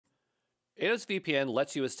AWS VPN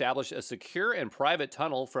lets you establish a secure and private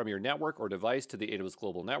tunnel from your network or device to the AWS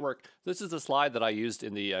global network. This is the slide that I used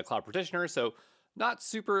in the Cloud Partitioner, so not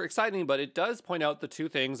super exciting, but it does point out the two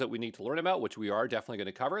things that we need to learn about, which we are definitely going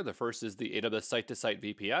to cover. The first is the AWS site-to-site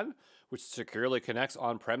VPN, which securely connects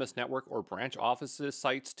on-premise network or branch offices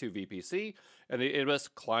sites to VPC, and the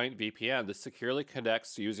AWS client VPN. This securely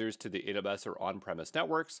connects users to the AWS or on-premise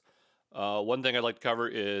networks. One thing I'd like to cover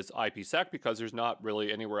is IPsec because there's not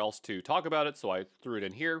really anywhere else to talk about it, so I threw it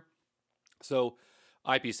in here. So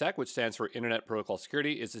IPsec, which stands for Internet Protocol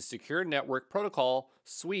Security, is a secure network protocol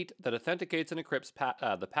suite that authenticates and encrypts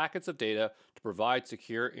the packets of data to provide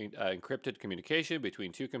secure encrypted communication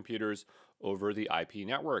between two computers over the IP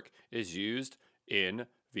network. It is used in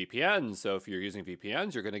VPNs. So if you're using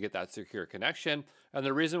VPNs, you're going to get that secure connection. And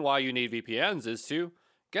the reason why you need VPNs is to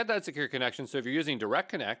get that secure connection. So if you're using Direct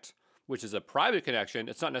Connect, which is a private connection,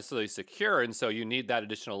 it's not necessarily secure, and so you need that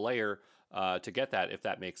additional layer to get that, if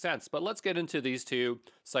that makes sense. But let's get into these two,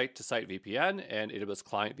 site-to-site VPN and AWS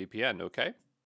client VPN, okay?